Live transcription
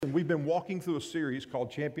Listen, we've been walking through a series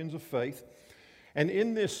called Champions of Faith. And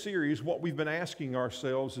in this series, what we've been asking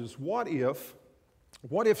ourselves is, what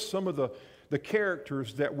if some of the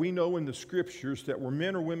characters that we know in the Scriptures that were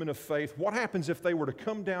men or women of faith, what happens if they were to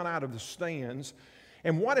come down out of the stands,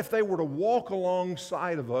 and what if they were to walk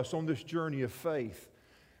alongside of us on this journey of faith?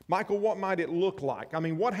 Michael, what might it look like? I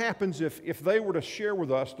mean, what happens if they were to share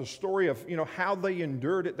with us the story of, how they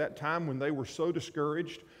endured at that time when they were so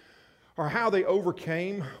discouraged, or how they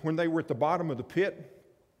overcame when they were at the bottom of the pit,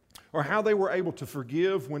 or how they were able to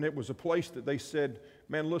forgive when it was a place that they said,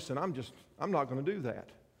 man, listen, I'm not going to do that.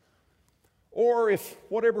 Or if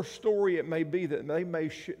whatever story it may be that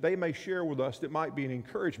they may share with us that might be an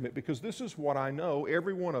encouragement, because this is what I know,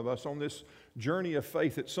 every one of us on this journey of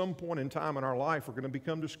faith at some point in time in our life are going to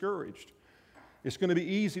become discouraged. It's going to be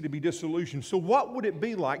easy to be disillusioned. So what would it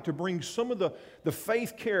be like to bring some of the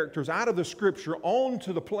faith characters out of the Scripture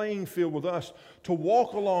onto the playing field with us to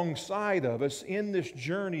walk alongside of us in this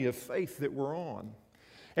journey of faith that we're on?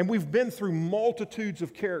 And we've been through multitudes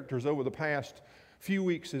of characters over the past few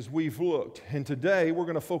weeks as we've looked. And today we're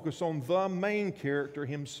going to focus on the main character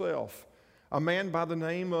himself, a man by the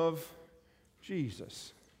name of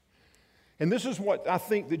Jesus. And this is what I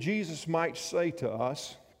think that Jesus might say to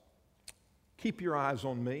us. Keep your eyes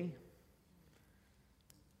on me.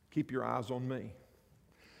 Keep your eyes on me.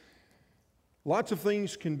 Lots of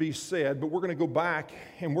things can be said, but we're going to go back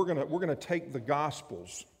and we're going to take the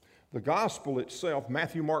Gospels. The Gospel itself,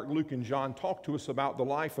 Matthew, Mark, Luke, and John, talk to us about the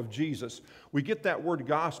life of Jesus. We get that word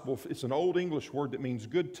gospel. It's an Old English word that means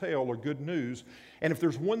good tale or good news. And if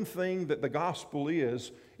there's one thing that the gospel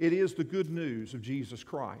is, it is the good news of Jesus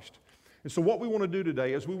Christ. And so what we want to do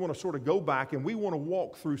today is we want to sort of go back and we want to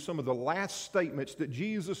walk through some of the last statements that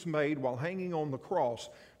Jesus made while hanging on the cross.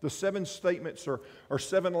 The 7 statements or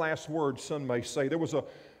 7 last words, some may say. There was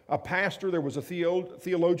a pastor, there was a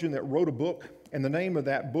theologian that wrote a book, and the name of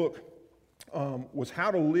that book was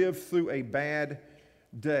How to Live Through a Bad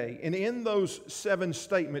Day. And in those 7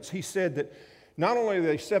 statements, he said that not only are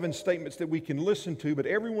they 7 statements that we can listen to, but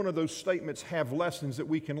every one of those statements have lessons that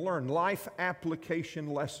we can learn, life application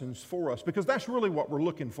lessons for us, because that's really what we're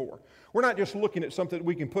looking for. We're not just looking at something that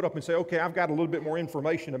we can put up and say, okay, I've got a little bit more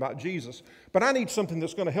information about Jesus, but I need something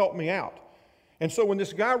that's going to help me out. And so when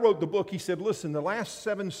this guy wrote the book, he said, listen, the last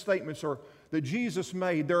 7 statements that Jesus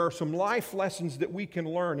made, there are some life lessons that we can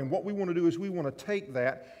learn. And what we want to do is we want to take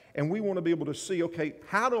that and we want to be able to see, okay,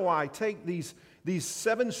 how do I take these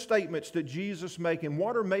 7 statements that Jesus made, and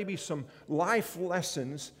what are maybe some life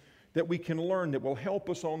lessons that we can learn that will help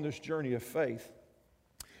us on this journey of faith?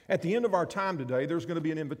 At the end of our time today, there's going to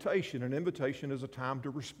be an invitation. An invitation is a time to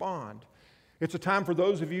respond. It's a time for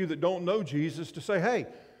those of you that don't know Jesus to say, hey,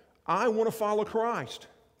 I want to follow Christ.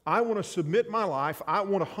 I want to submit my life. I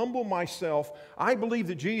want to humble myself. I believe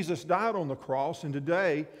that Jesus died on the cross, and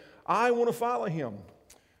today I want to follow Him.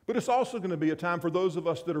 But it's also going to be a time for those of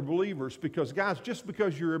us that are believers, because, guys, just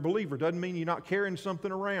because you're a believer doesn't mean you're not carrying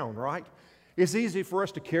something around, right? It's easy for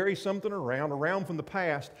us to carry something around from the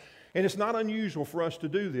past, and it's not unusual for us to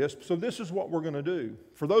do this. So this is what we're going to do.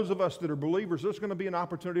 For those of us that are believers, there's going to be an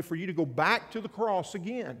opportunity for you to go back to the cross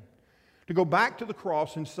again. To go back to the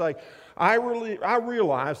cross and say, I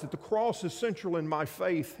realize that the cross is central in my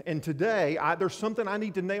faith, and today there's something I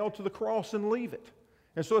need to nail to the cross and leave it.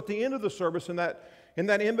 And so at the end of the service, in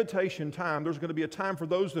that invitation time, there's going to be a time for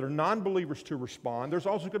those that are non-believers to respond. There's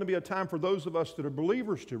also going to be a time for those of us that are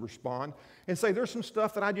believers to respond and say, there's some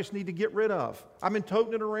stuff that I just need to get rid of. I've been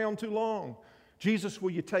toting it around too long. Jesus,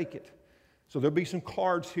 will you take it? So there'll be some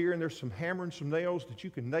cards here, and there's some hammer and some nails that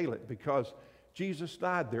you can nail it, because Jesus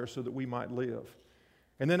died there so that we might live.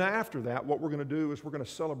 And then after that, what we're going to do is we're going to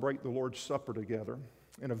celebrate the Lord's Supper together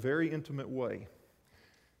in a very intimate way.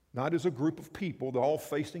 Not as a group of people, they're all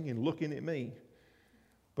facing and looking at me.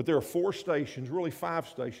 But there are 4 stations, really 5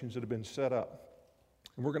 stations that have been set up.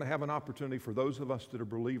 And we're going to have an opportunity for those of us that are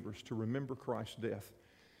believers to remember Christ's death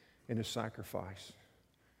and His sacrifice.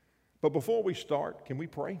 But before we start, can we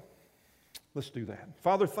pray? Let's do that.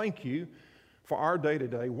 Father, thank you for our day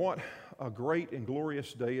today. What a great and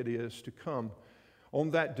glorious day it is to come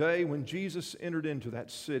on that day when Jesus entered into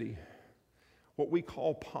that city, what we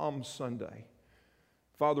call Palm Sunday.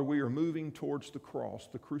 Father, we are moving towards the cross,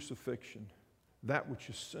 the crucifixion, that which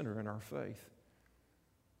is center in our faith.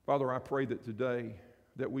 Father, I pray that today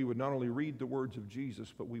that we would not only read the words of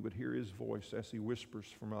Jesus, but we would hear His voice as He whispers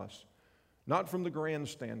from us. Not from the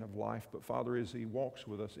grandstand of life, but Father, as He walks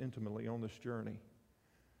with us intimately on this journey.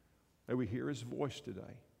 May we hear His voice today.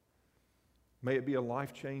 May it be a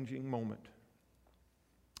life-changing moment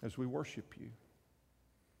as we worship You.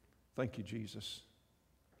 Thank You, Jesus.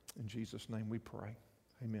 In Jesus' name we pray.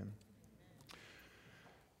 Amen.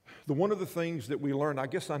 One of the things that we learned, I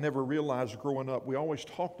guess I never realized growing up, we always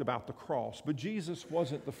talked about the cross, but Jesus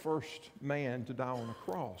wasn't the first man to die on a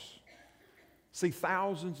cross. See,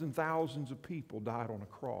 thousands and thousands of people died on a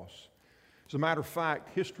cross. As a matter of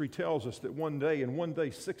fact, history tells us that one day,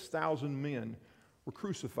 6,000 men were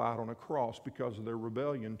crucified on a cross because of their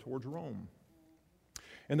rebellion towards Rome.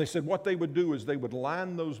 And they said what they would do is they would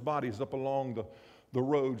line those bodies up along the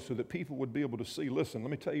road so that people would be able to see, listen, let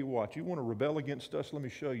me tell you what, you want to rebel against us? Let me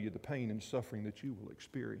show you the pain and suffering that you will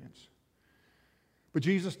experience. But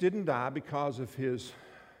Jesus didn't die because of his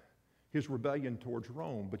rebellion towards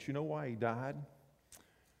Rome. But you know why he died?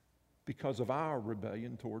 Because of our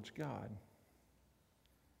rebellion towards God.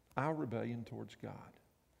 Our rebellion towards God.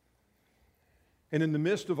 And in the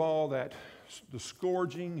midst of all that, the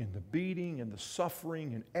scourging and the beating and the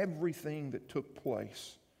suffering and everything that took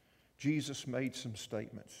place, Jesus made some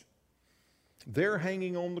statements. There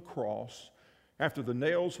hanging on the cross, after the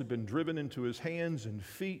nails had been driven into his hands and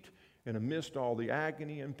feet, and amidst all the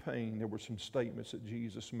agony and pain, there were some statements that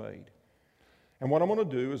Jesus made. And what I'm going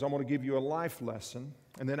to do is I'm going to give you a life lesson,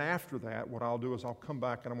 and then after that, what I'll do is I'll come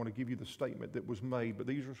back and I'm going to give you the statement that was made. But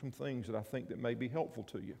these are some things that I think that may be helpful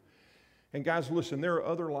to you. And guys, listen, there are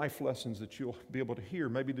other life lessons that you'll be able to hear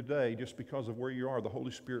maybe today just because of where you are. The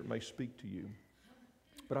Holy Spirit may speak to you.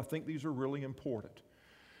 But I think these are really important.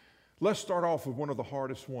 Let's start off with one of the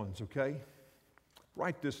hardest ones, okay?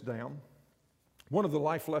 Write this down. One of the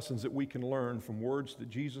life lessons that we can learn from words that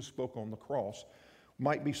Jesus spoke on the cross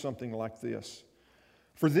might be something like this.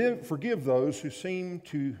 Forgive those who seem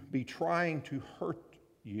to be trying to hurt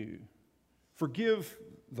you. Forgive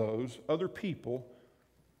those other people,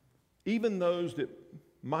 even those that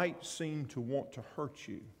might seem to want to hurt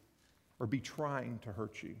you or be trying to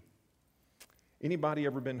hurt you. Anybody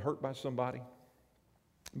ever been hurt by somebody?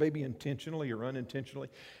 Maybe intentionally or unintentionally.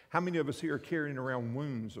 How many of us here are carrying around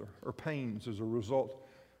wounds or pains as a result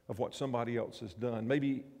of what somebody else has done?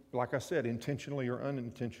 Maybe, like I said, intentionally or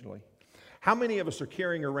unintentionally. How many of us are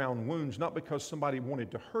carrying around wounds not because somebody wanted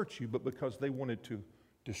to hurt you, but because they wanted to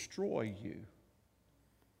destroy you?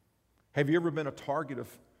 Have you ever been a target of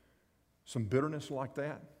some bitterness like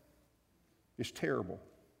that? It's terrible.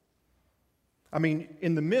 I mean,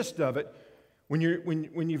 in the midst of it, when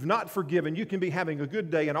you've not forgiven, you can be having a good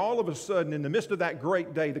day, and all of a sudden, in the midst of that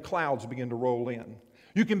great day, the clouds begin to roll in.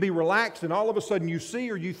 You can be relaxed, and all of a sudden you see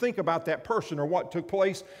or you think about that person or what took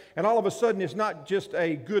place, and all of a sudden it's not just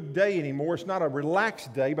a good day anymore. It's not a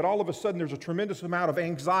relaxed day, but all of a sudden there's a tremendous amount of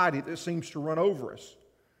anxiety that seems to run over us.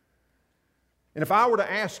 And if I were to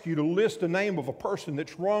ask you to list a name of a person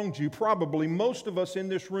that's wronged you, probably most of us in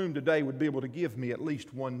this room today would be able to give me at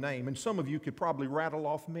least one name, and some of you could probably rattle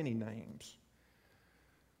off many names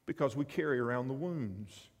because we carry around the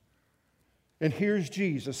wounds. And here's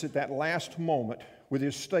Jesus at that last moment with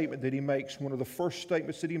his statement that he makes, one of the first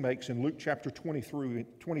statements that he makes in Luke chapter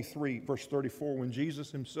 23, verse 34, when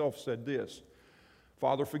Jesus himself said this,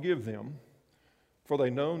 "Father, forgive them, for they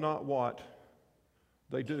know not what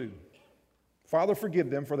they do." Father, forgive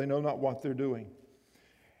them, for they know not what they're doing.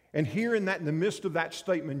 And here in the midst of that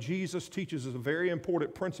statement, Jesus teaches us a very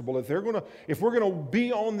important principle. If we're going to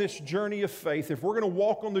be on this journey of faith, if we're going to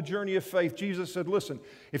walk on the journey of faith, Jesus said, listen,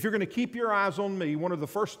 if you're going to keep your eyes on me, one of the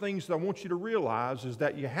first things that I want you to realize is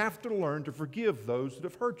that you have to learn to forgive those that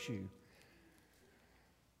have hurt you.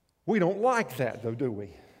 We don't like that, though, do we?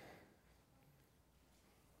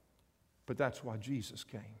 But that's why Jesus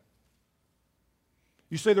came.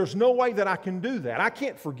 You say, there's no way that I can do that. I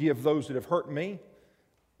can't forgive those that have hurt me.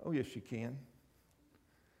 Oh, yes, you can.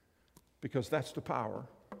 Because that's the power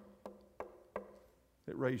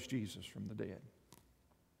that raised Jesus from the dead.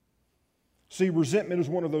 See, resentment is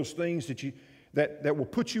one of those things that will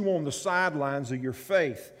put you on the sidelines of your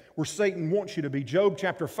faith, where Satan wants you to be. Job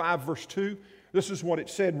chapter 5, verse 2, this is what it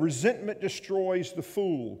said, resentment destroys the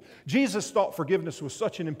fool. Jesus thought forgiveness was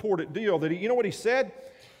such an important deal that you know what he said?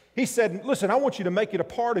 He said, listen, I want you to make it a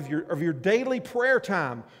part of your daily prayer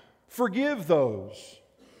time. Forgive those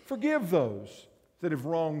that have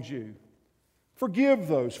wronged you. Forgive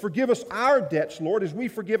those. Forgive us our debts, Lord, as we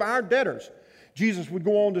forgive our debtors. Jesus would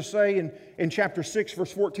go on to say in chapter 6,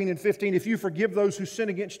 verse 14 and 15, if you forgive those who sin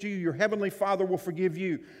against you, your heavenly Father will forgive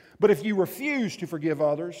you. But if you refuse to forgive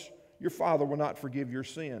others, your Father will not forgive your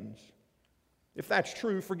sins. If that's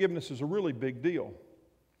true, forgiveness is a really big deal.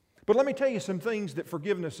 But let me tell you some things that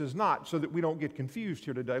forgiveness is not so that we don't get confused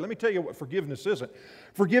here today. Let me tell you what forgiveness isn't.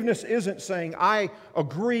 Forgiveness isn't saying, I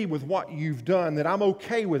agree with what you've done, that I'm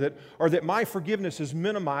okay with it, or that my forgiveness is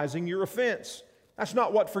minimizing your offense. That's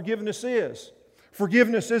not what forgiveness is.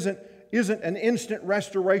 Forgiveness isn't an instant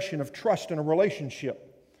restoration of trust in a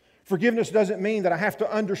relationship. Forgiveness doesn't mean that I have to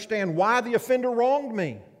understand why the offender wronged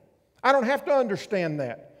me. I don't have to understand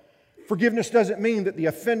that. Forgiveness doesn't mean that the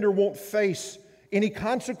offender won't face any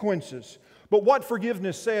consequences. But what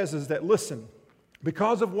forgiveness says is that, listen,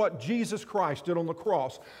 because of what Jesus Christ did on the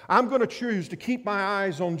cross, I'm going to choose to keep my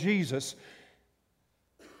eyes on Jesus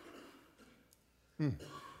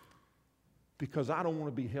because I don't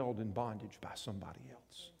want to be held in bondage by somebody else.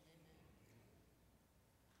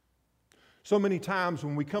 So many times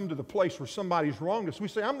when we come to the place where somebody's wronged us, we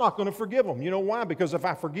say, I'm not going to forgive them. You know why? Because if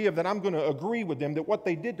I forgive, then I'm going to agree with them that what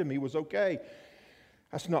they did to me was okay.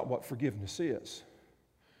 That's not what forgiveness is.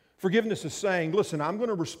 Forgiveness is saying, listen, I'm going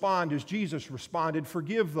to respond as Jesus responded.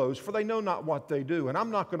 Forgive those, for they know not what they do. And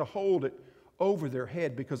I'm not going to hold it over their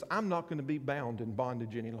head because I'm not going to be bound in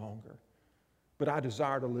bondage any longer. But I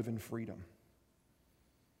desire to live in freedom.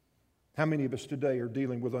 How many of us today are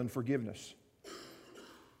dealing with unforgiveness?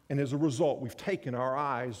 And as a result, we've taken our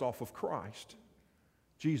eyes off of Christ.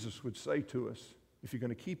 Jesus would say to us, if you're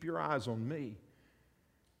going to keep your eyes on me,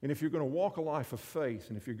 and if you're going to walk a life of faith,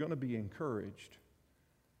 and if you're going to be encouraged,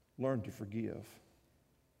 learn to forgive.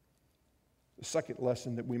 The second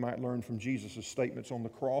lesson that we might learn from Jesus' statements on the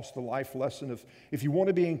cross, the life lesson of if you want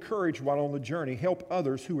to be encouraged while on the journey, help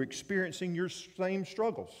others who are experiencing your same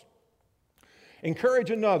struggles.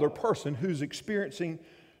 Encourage another person who's experiencing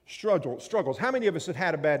struggles. How many of us have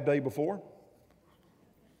had a bad day before?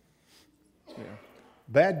 Yeah.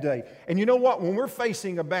 Bad day. And you know what? When we're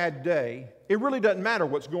facing a bad day, it really doesn't matter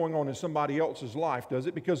what's going on in somebody else's life, does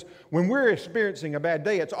it? Because when we're experiencing a bad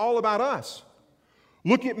day, it's all about us.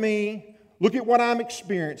 Look at me. Look at what I'm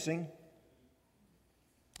experiencing.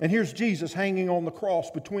 And here's Jesus hanging on the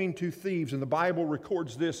cross between two thieves. And the Bible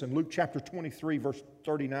records this in Luke chapter 23, verse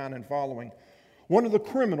 39 and following. One of the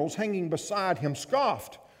criminals hanging beside him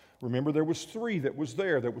scoffed. Remember, there was three that was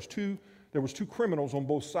there. There was two criminals on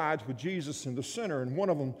both sides with Jesus in the center, and one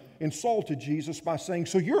of them insulted Jesus by saying,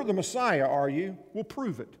 so you're the Messiah, are you? Well,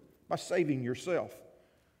 prove it by saving yourself.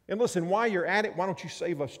 And listen, while you're at it, why don't you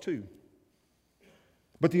save us too?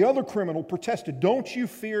 But the other criminal protested, don't you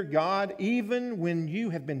fear God even when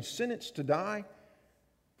you have been sentenced to die?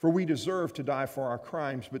 For we deserve to die for our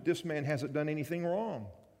crimes, but this man hasn't done anything wrong.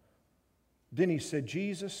 Then he said,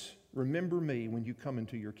 Jesus, remember me when you come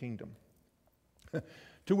into your kingdom.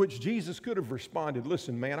 To which Jesus could have responded,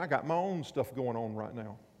 listen, man, I got my own stuff going on right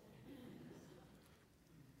now.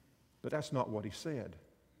 But that's not what he said.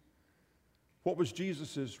 What was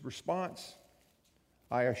Jesus' response?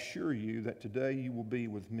 I assure you that today you will be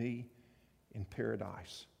with me in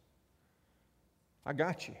paradise. I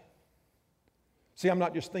got you. See, I'm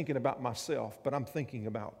not just thinking about myself, but I'm thinking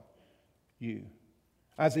about you.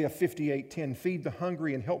 Isaiah 58:10, feed the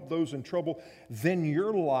hungry and help those in trouble, then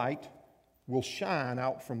your light will shine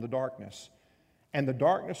out from the darkness, and the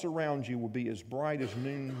darkness around you will be as bright as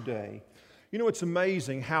noonday. You know, it's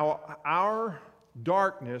amazing how our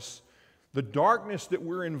darkness, the darkness that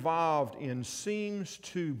we're involved in, seems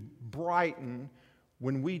to brighten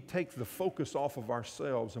when we take the focus off of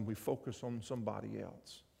ourselves and we focus on somebody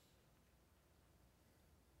else.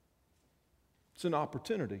 It's an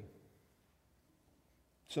opportunity.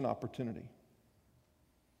 It's an opportunity.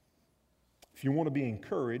 If you want to be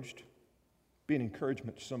encouraged, be an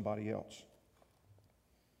encouragement to somebody else.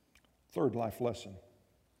 Third life lesson.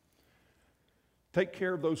 Take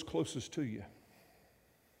care of those closest to you.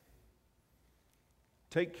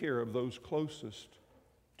 Take care of those closest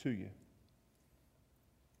to you.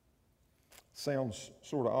 Sounds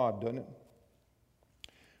sort of odd, doesn't it?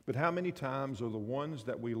 But how many times are the ones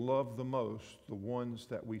that we love the most the ones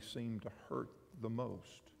that we seem to hurt the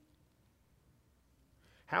most?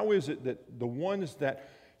 How is it that the ones that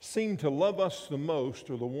seem to love us the most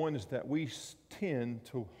are the ones that we tend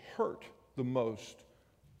to hurt the most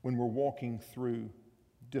when we're walking through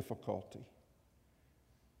difficulty?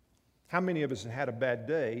 How many of us have had a bad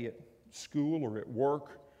day at school or at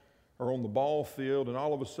work or on the ball field, and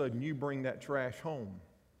all of a sudden you bring that trash home?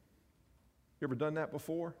 You ever done that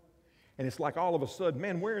before? And it's like all of a sudden,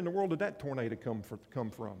 man, where in the world did that tornado come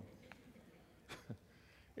from?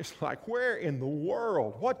 It's like, where in the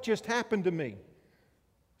world? What just happened to me?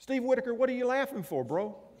 Steve Whitaker, what are you laughing for,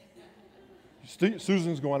 bro?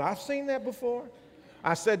 Susan's going, I've seen that before.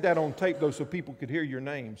 I said that on tape, though, so people could hear your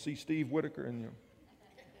name. See Steve Whitaker and you.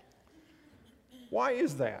 Why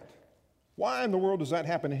is that? Why in the world does that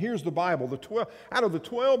happen? And here's the Bible. Out of the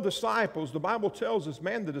 12 disciples, the Bible tells us,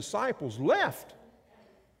 man, the disciples left.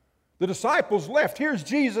 The disciples left. Here's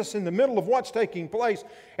Jesus in the middle of what's taking place,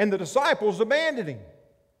 and the disciples abandoned him.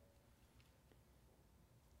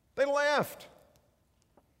 They left.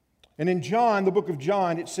 And in John, the book of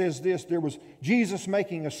John, it says this, there was Jesus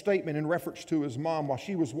making a statement in reference to his mom while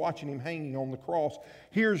she was watching him hanging on the cross.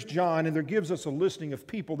 Here's John, and there gives us a listing of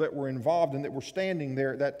people that were involved and that were standing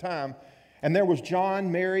there at that time. And there was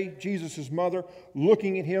John, Mary, Jesus' mother,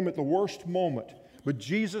 looking at him at the worst moment. But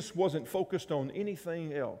Jesus wasn't focused on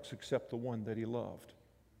anything else except the one that he loved.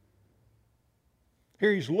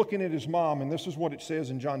 Here he's looking at his mom, and this is what it says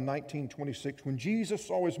in John 19:26. When Jesus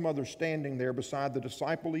saw his mother standing there beside the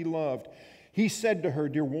disciple he loved, he said to her,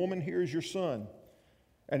 "Dear woman, here is your son."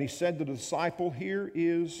 And he said to the disciple, "Here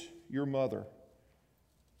is your mother."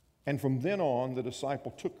 And from then on, the disciple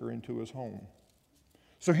took her into his home.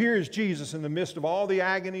 So here is Jesus in the midst of all the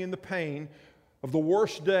agony and the pain of the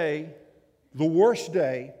worst day, the worst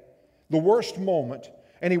moment,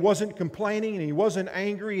 and he wasn't complaining, and he wasn't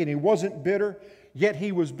angry, and he wasn't bitter. Yet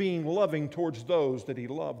he was being loving towards those that he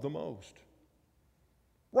loved the most.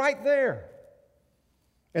 Right there.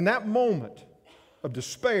 In that moment of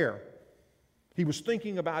despair, he was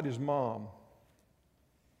thinking about his mom. I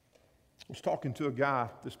was talking to a guy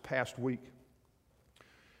this past week.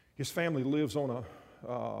 His family lives on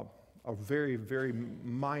a very, very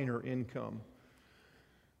minor income.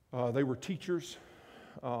 They were teachers,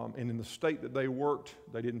 and in the state that they worked,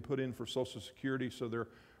 they didn't put in for Social Security, so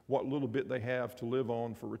what little bit they have to live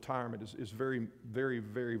on for retirement is very, very,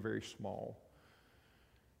 very, very small.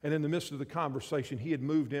 And in the midst of the conversation, he had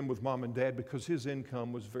moved in with mom and dad because his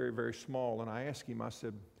income was very, very small. And I asked him, I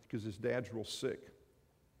said, because his dad's real sick.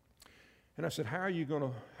 And I said, how are you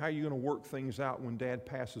going to work things out when dad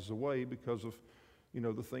passes away because of,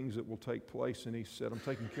 the things that will take place? And he said, I'm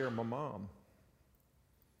taking care of my mom.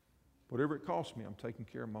 Whatever it costs me, I'm taking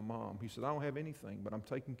care of my mom. He said, I don't have anything, but I'm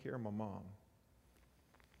taking care of my mom.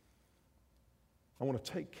 I want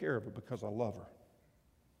to take care of her because I love her.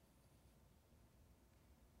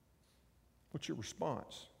 What's your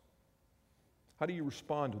response? How do you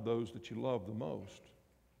respond to those that you love the most?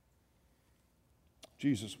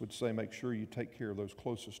 Jesus would say, make sure you take care of those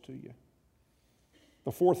closest to you.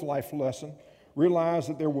 The fourth life lesson, realize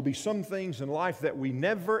that there will be some things in life that we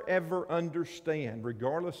never, ever understand,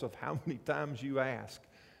 regardless of how many times you ask.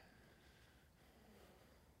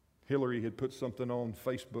 Hillary had put something on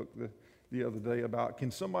Facebook the other day about, can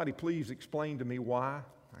somebody please explain to me why?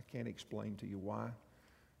 I can't explain to you why.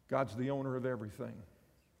 God's the owner of everything.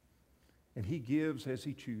 And He gives as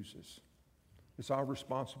He chooses. It's our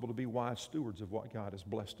responsibility to be wise stewards of what God has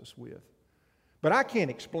blessed us with. But I can't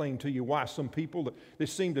explain to you why some people that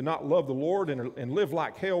seem to not love the Lord and live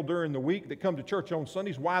like hell during the week, that come to church on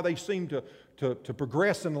Sundays, why they seem to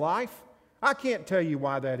progress in life. I can't tell you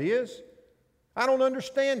why that is. I don't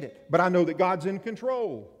understand it. But I know that God's in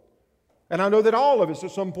control. And I know that all of us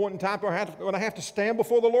at some point in time are going to have to stand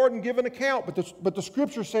before the Lord and give an account. But the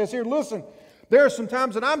Scripture says here, listen, there are some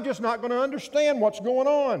times that I'm just not going to understand what's going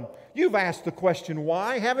on. You've asked the question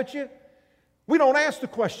why, haven't you? We don't ask the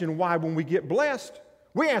question why when we get blessed.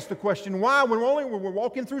 We ask the question why when we're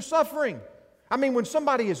walking through suffering. I mean, when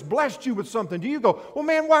somebody has blessed you with something, do you go, well,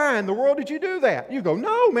 man, why in the world did you do that? You go,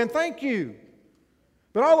 no, man, thank you.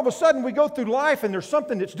 But all of a sudden we go through life and there's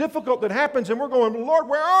something that's difficult that happens and we're going, Lord,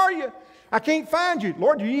 where are you? I can't find you.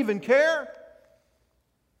 Lord, do you even care?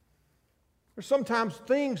 There's sometimes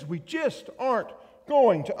things we just aren't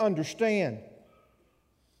going to understand.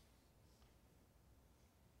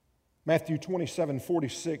 Matthew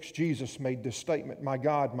 27:46, Jesus made this statement, my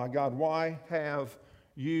God, why have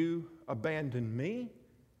you abandoned me?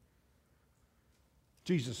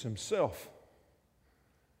 Jesus Himself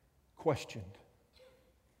questioned.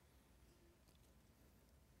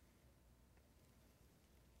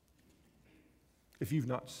 If you've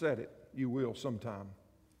not said it, you will sometime.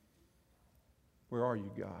 Where are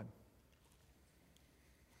you, God?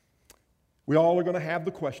 We all are going to have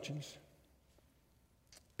the questions.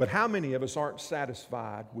 But how many of us aren't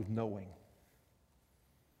satisfied with knowing?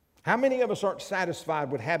 How many of us aren't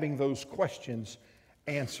satisfied with having those questions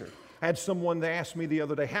answered? I had someone that asked me the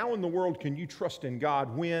other day, how in the world can you trust in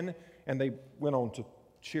God when? And they went on to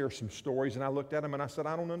share some stories, and I looked at them and I said,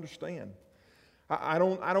 I don't understand. I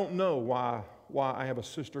don't know why I have a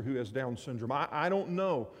sister who has Down syndrome. I don't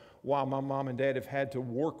know why my mom and dad have had to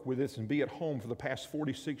work with this and be at home for the past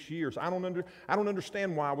 46 years. I don't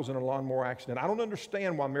understand why I was in a lawnmower accident. I don't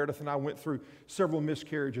understand why Meredith and I went through several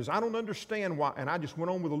miscarriages. I don't understand why, and I just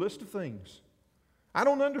went on with a list of things. I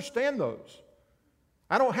don't understand those.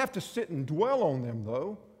 I don't have to sit and dwell on them,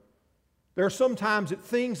 though. There are some times that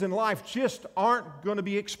things in life just aren't going to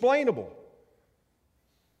be explainable.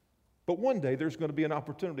 But one day there's going to be an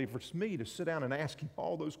opportunity for me to sit down and ask Him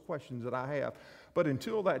all those questions that I have. But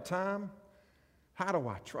until that time, how do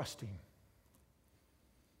I trust Him?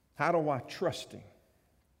 How do I trust Him?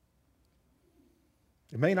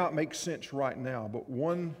 It may not make sense right now, but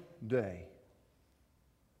one day,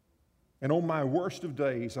 and on my worst of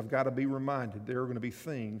days, I've got to be reminded there are going to be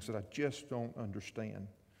things that I just don't understand.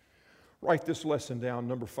 Write this lesson down,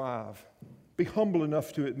 number 5. Be humble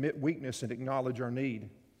enough to admit weakness and acknowledge our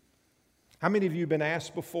need. How many of you have been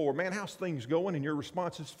asked before, man, how's things going? And your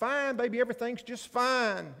response is, fine, baby, everything's just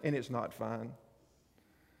fine. And it's not fine.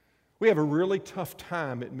 We have a really tough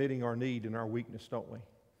time admitting our need and our weakness, don't we?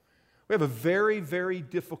 We have a very, very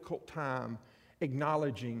difficult time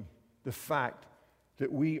acknowledging the fact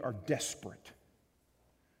that we are desperate.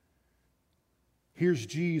 Here's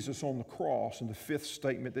Jesus on the cross, and the 5th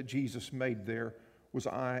statement that Jesus made there was,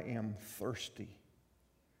 I am thirsty.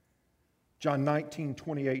 John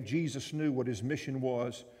 19:28, Jesus knew what His mission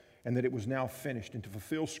was and that it was now finished. And to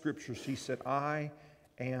fulfill Scriptures, He said, I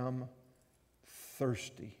am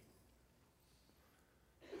thirsty.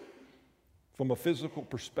 From a physical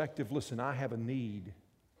perspective, listen, I have a need.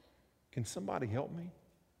 Can somebody help me?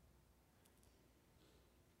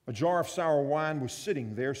 A jar of sour wine was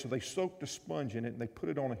sitting there, so they soaked a sponge in it and they put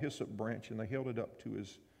it on a hyssop branch and they held it up to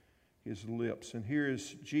his lips. And here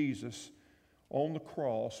is Jesus on the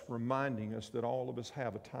cross reminding us that all of us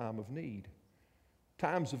have a time of need.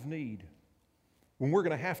 Times of need. When we're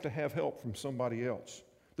going to have help from somebody else.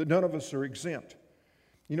 That none of us are exempt.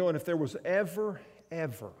 You know, and if there was ever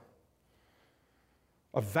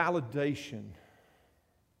a validation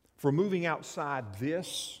for moving outside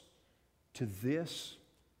this to this,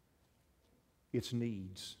 it's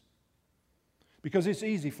needs. Because it's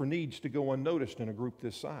easy for needs to go unnoticed in a group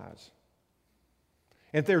this size.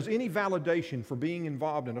 And if there's any validation for being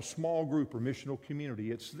involved in a small group or missional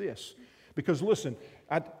community, it's this. Because listen,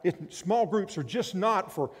 small groups are just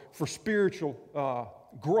not for spiritual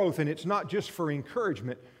growth, and it's not just for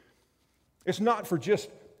encouragement. It's not for just,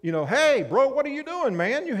 hey, bro, what are you doing,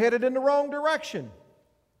 man? You headed in the wrong direction.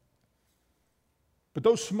 But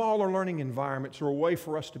those smaller learning environments are a way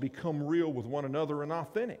for us to become real with one another and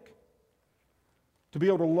authentic. To be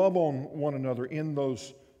able to love on one another in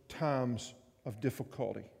those times of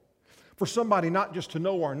difficulty. For somebody not just to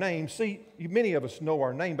know our name. See, many of us know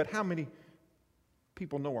our name, but how many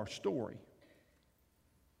people know our story?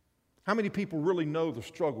 How many people really know the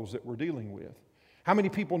struggles that we're dealing with? How many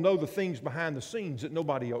people know the things behind the scenes that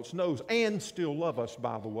nobody else knows and still love us,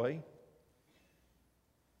 by the way?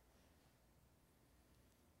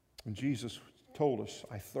 And Jesus told us,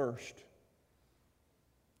 I thirst.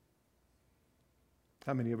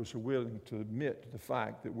 How many of us are willing to admit the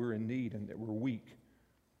fact that we're in need and that we're weak?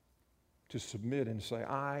 To submit and say,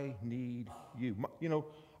 I need you.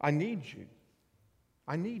 I need you.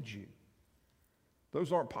 I need you.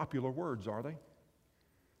 Those aren't popular words, are they?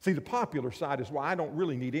 See, the popular side is, well, I don't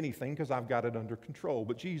really need anything because I've got it under control.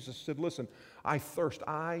 But Jesus said, listen, I thirst.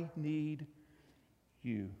 I need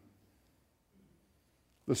you.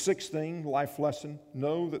 The 6th thing, life lesson,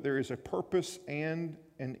 know that there is a purpose and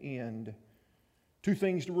an end. 2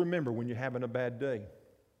 things to remember when you're having a bad day.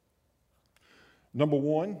 Number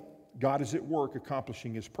 1, God is at work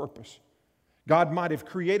accomplishing His purpose. God might have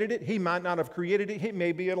created it. He might not have created it. He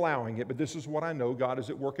may be allowing it. But this is what I know. God is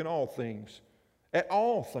at work in all things. At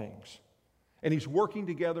all things. And He's working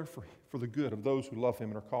together for the good of those who love Him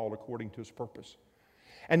and are called according to His purpose.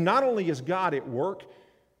 And not only is God at work,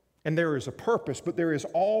 and there is a purpose, but there is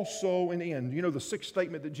also an end. You know the 6th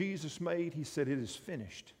statement that Jesus made? He said, it is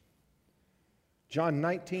finished. John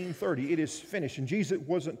 19:30, it is finished. And Jesus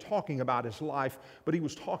wasn't talking about His life, but He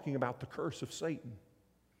was talking about the curse of Satan.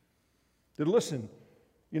 That listen,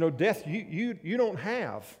 death, you don't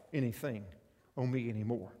have anything on me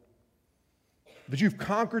anymore. That you've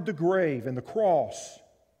conquered the grave and the cross,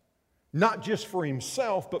 not just for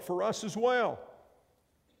Himself, but for us as well.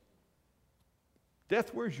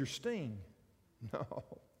 Death, where's your sting?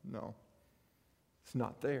 No, it's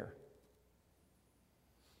not there.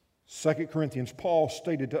 2 Corinthians, Paul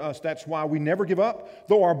stated to us, that's why we never give up.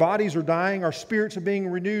 Though our bodies are dying, our spirits are being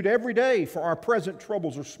renewed every day, for our present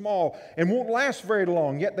troubles are small and won't last very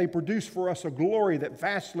long, yet they produce for us a glory that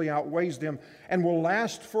vastly outweighs them and will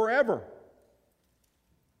last forever.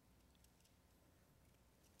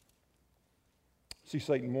 See,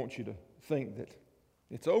 Satan wants you to think that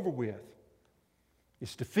it's over with.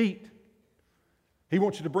 It's defeat. He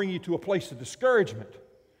wants you to bring you to a place of discouragement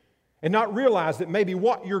and not realize that maybe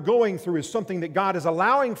what you're going through is something that God is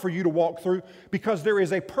allowing for you to walk through because there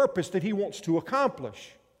is a purpose that He wants to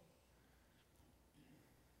accomplish.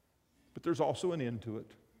 But there's also an end to it.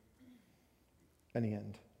 An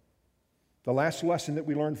end. The last lesson that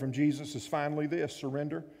we learned from Jesus is finally this: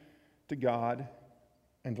 surrender to God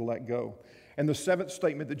and to let go. And the seventh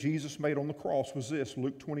statement that Jesus made on the cross was this,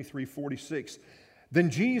 Luke 23:46. Then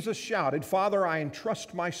Jesus shouted, Father, I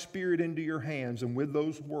entrust my spirit into your hands. And with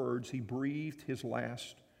those words, he breathed his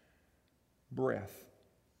last breath.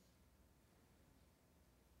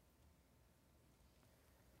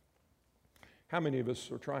 How many of us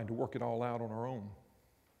are trying to work it all out on our own?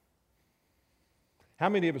 How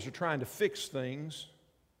many of us are trying to fix things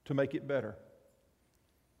to make it better?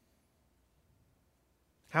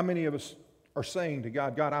 How many of us are saying to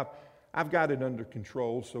God, God, I've got it under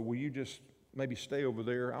control, so will you just maybe stay over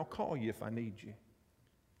there? I'll call you if I need you.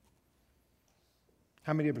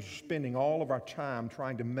 How many of us are spending all of our time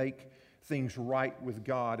trying to make things right with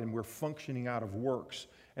God, and we're functioning out of works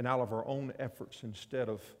and out of our own efforts instead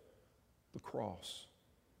of the cross?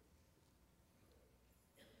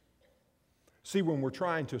 See, when we're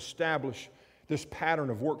trying to establish this pattern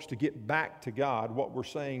of works to get back to God, what we're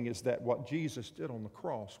saying is that what Jesus did on the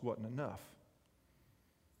cross wasn't enough.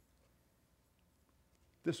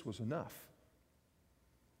 This was enough.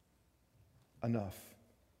 Enough.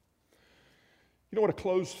 You know what a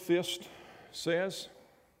closed fist says?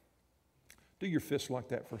 Do your fist like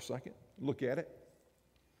that for a second. Look at it.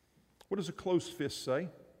 What does a closed fist say?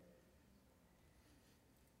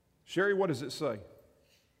 Sherry, what does it say?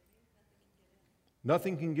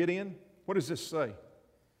 Nothing can get in? What does this say?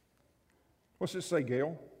 What's it say,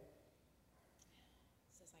 Gail?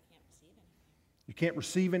 It says I can't receive anything. You can't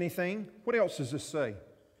receive anything? What else does this say?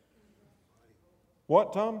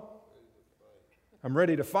 What, Tom? I'm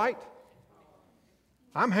ready to fight.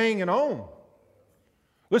 I'm hanging on.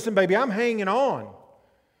 Listen, baby, I'm hanging on.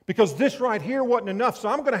 Because this right here wasn't enough, so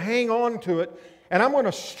I'm going to hang on to it. And I'm going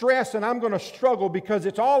to stress and I'm going to struggle because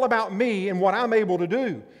it's all about me and what I'm able to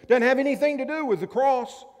do. Doesn't have anything to do with the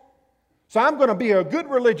cross. So I'm going to be a good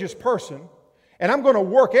religious person and I'm going to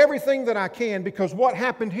work everything that I can because what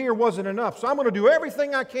happened here wasn't enough. So I'm going to do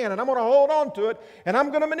everything I can and I'm going to hold on to it and I'm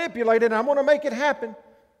going to manipulate it and I'm going to make it happen.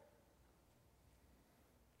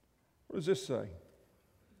 What does this say?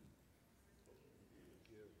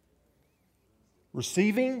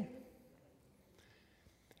 Receiving?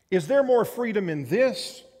 Is there more freedom in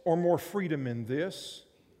this or more freedom in this?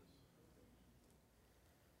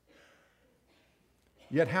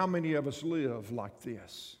 Yet how many of us live like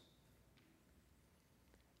this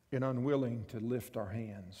and unwilling to lift our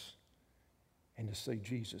hands and to say,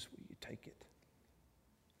 Jesus, will you take it?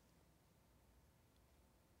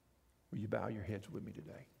 Will you bow your heads with me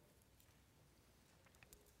today?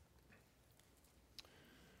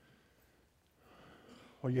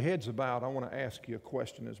 While your head's bowed, I want to ask you a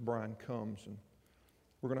question as Brian comes, and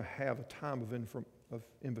we're going to have a time of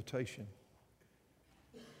invitation.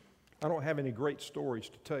 I don't have any great stories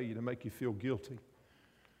to tell you to make you feel guilty.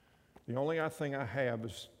 The only thing I have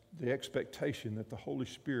is the expectation that the Holy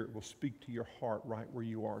Spirit will speak to your heart right where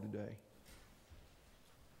you are today.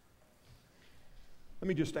 Let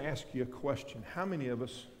me just ask you a question. How many of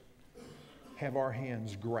us have our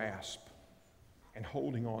hands grasped and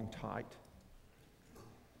holding on tight?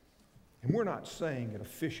 And we're not saying it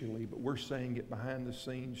officially, but we're saying it behind the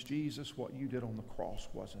scenes. Jesus, what you did on the cross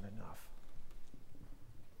wasn't enough.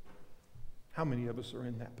 How many of us are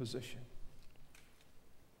in that position?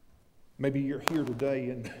 Maybe you're here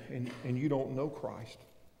today and you don't know Christ.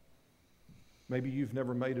 Maybe you've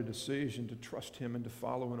never made a decision to trust Him and to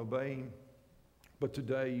follow and obey Him. But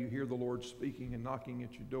today you hear the Lord speaking and knocking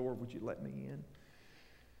at your door. Would you let me in?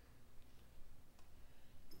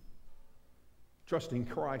 Trusting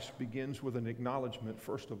Christ begins with an acknowledgement,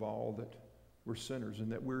 first of all, that we're sinners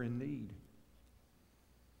and that we're in need.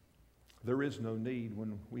 There is no need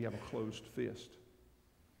when we have a closed fist.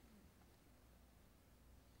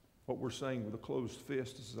 What we're saying with a closed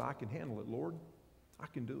fist is, I can handle it, Lord. I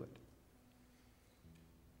can do it.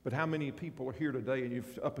 But how many people are here today and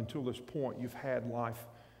you've, up until this point, you've had life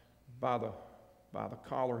by the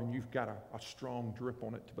collar and you've got a strong grip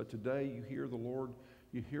on it. But today you hear the Lord,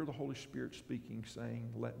 you hear the Holy Spirit speaking,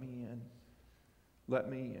 saying, let me in. Let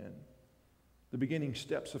me in. The beginning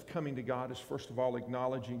steps of coming to God is, first of all,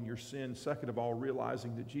 acknowledging your sin. Second of all,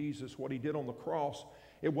 realizing that Jesus, what He did on the cross,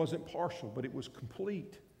 it wasn't partial, but it was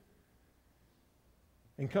complete.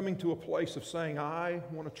 And coming to a place of saying, I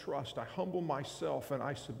want to trust. I humble myself and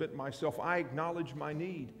I submit myself. I acknowledge my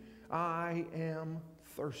need. I am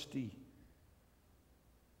thirsty.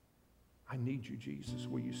 I need you, Jesus.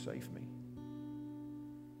 Will you save me?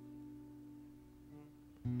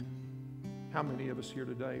 How many of us here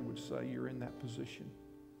today would say you're in that position?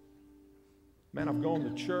 Man, I've gone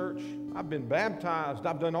to church. I've been baptized.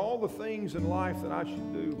 I've done all the things in life that I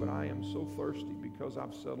should do, but I am so thirsty because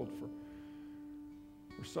I've settled for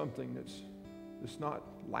something that's that's not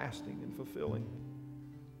lasting and fulfilling.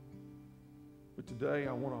 But today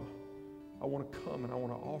I want to come and I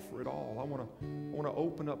want to offer it all. I want to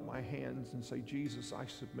open up my hands and say, Jesus, I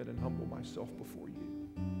submit and humble myself before you.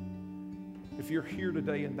 If you're here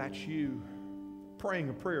today and that's you, praying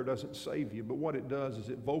a prayer doesn't save you, but what it does is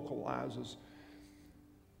it vocalizes.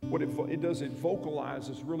 What it does, it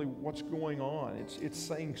vocalizes really what's going on. It's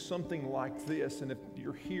saying something like this, and if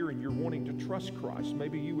you're here and you're wanting to trust Christ,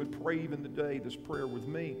 maybe you would pray even today this prayer with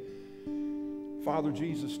me. Father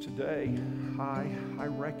Jesus, today I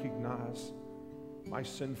recognize my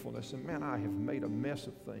sinfulness, and man, I have made a mess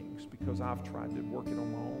of things because I've tried to work it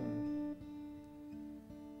on my own.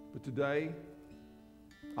 But today,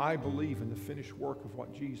 I believe in the finished work of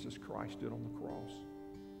what Jesus Christ did on the cross.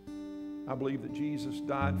 I believe that Jesus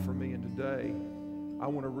died for me, and today I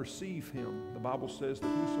want to receive him. The Bible says that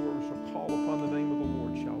whosoever shall call upon the name of the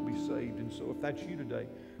Lord shall be saved. And so if that's you today,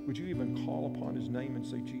 would you even call upon his name and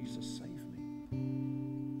say, Jesus, save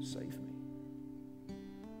me. Save me.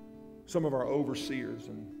 Some of our overseers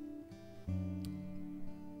and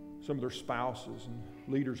some of their spouses and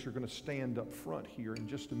leaders are going to stand up front here in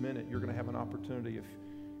just a minute. You're going to have an opportunity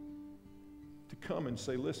to come and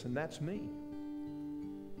say, listen, that's me.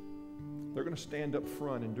 They're going to stand up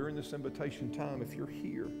front, and during this invitation time, if you're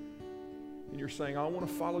here and you're saying, I want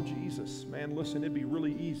to follow Jesus, man, listen, it'd be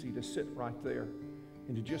really easy to sit right there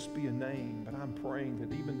and to just be a name, but I'm praying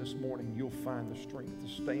that even this morning you'll find the strength to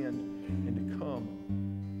stand and to come,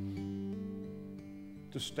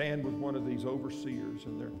 to stand with one of these overseers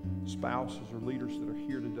and their spouses or leaders that are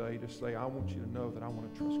here today to say, I want you to know that I want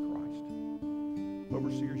to trust Christ.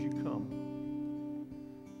 Overseers, you come.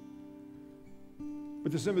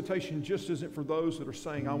 But this invitation just isn't for those that are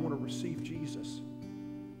saying, I want to receive Jesus.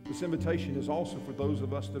 This invitation is also for those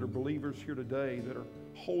of us that are believers here today that are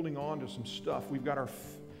holding on to some stuff. We've got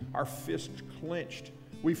our fists clenched.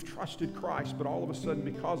 We've trusted Christ, but all of a sudden,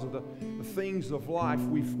 because of the things of life,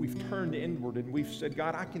 we've turned inward and we've said,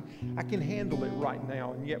 God, I can handle it right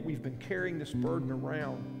now. And yet we've been carrying this burden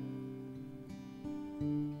around.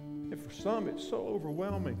 And for some, it's so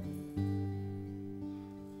overwhelming.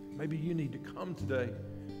 Maybe you need to come today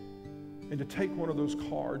and to take one of those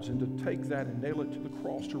cards and to take that and nail it to the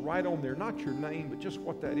cross, to write on there, not your name, but just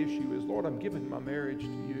what that issue is. Lord, I'm giving my marriage to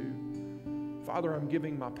you. Father, I'm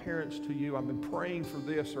giving my parents to you. I've been praying for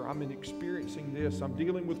this, or I'm experiencing this. I'm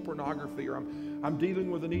dealing with pornography, or I'm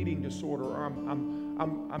dealing with an eating disorder, or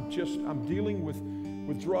I'm dealing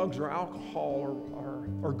with drugs or alcohol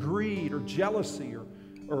or greed or jealousy,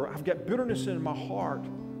 or I've got bitterness in my heart,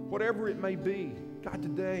 whatever it may be. God,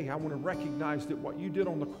 today I want to recognize that what you did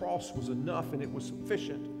on the cross was enough and it was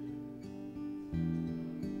sufficient.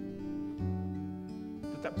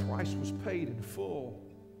 That price was paid in full.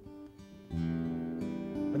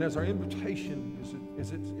 And as our invitation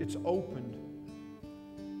it's opened,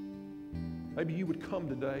 maybe you would come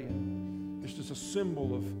today and just as a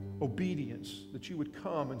symbol of obedience, that you would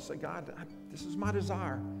come and say, God, this is my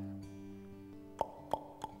desire.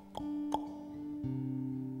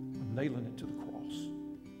 I'm nailing it to the cross.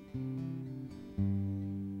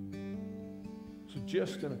 So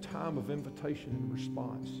just in a time of invitation and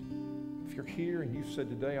response, if you're here and you've said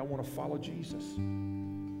today, I want to follow Jesus,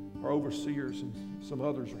 our overseers and some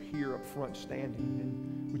others are here up front standing,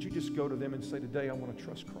 and would you just go to them and say, today I want to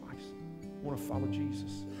trust Christ. I want to follow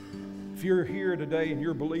Jesus. If you're here today and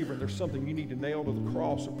you're a believer and there's something you need to nail to the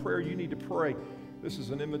cross, a prayer you need to pray, this is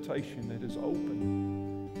an invitation that is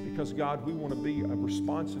open. Because, God, we want to be a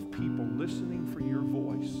responsive people listening for your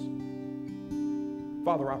voice.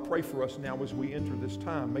 Father, I pray for us now as we enter this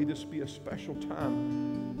time. May this be a special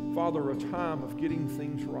time. Father, a time of getting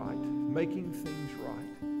things right, making things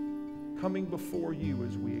right, coming before you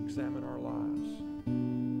as we examine our lives.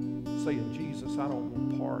 Saying, Jesus, I don't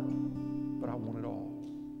want part, but I want it all.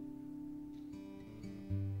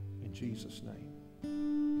 In Jesus' name.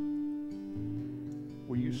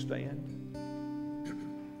 Will you stand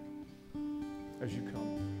as you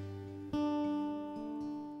come?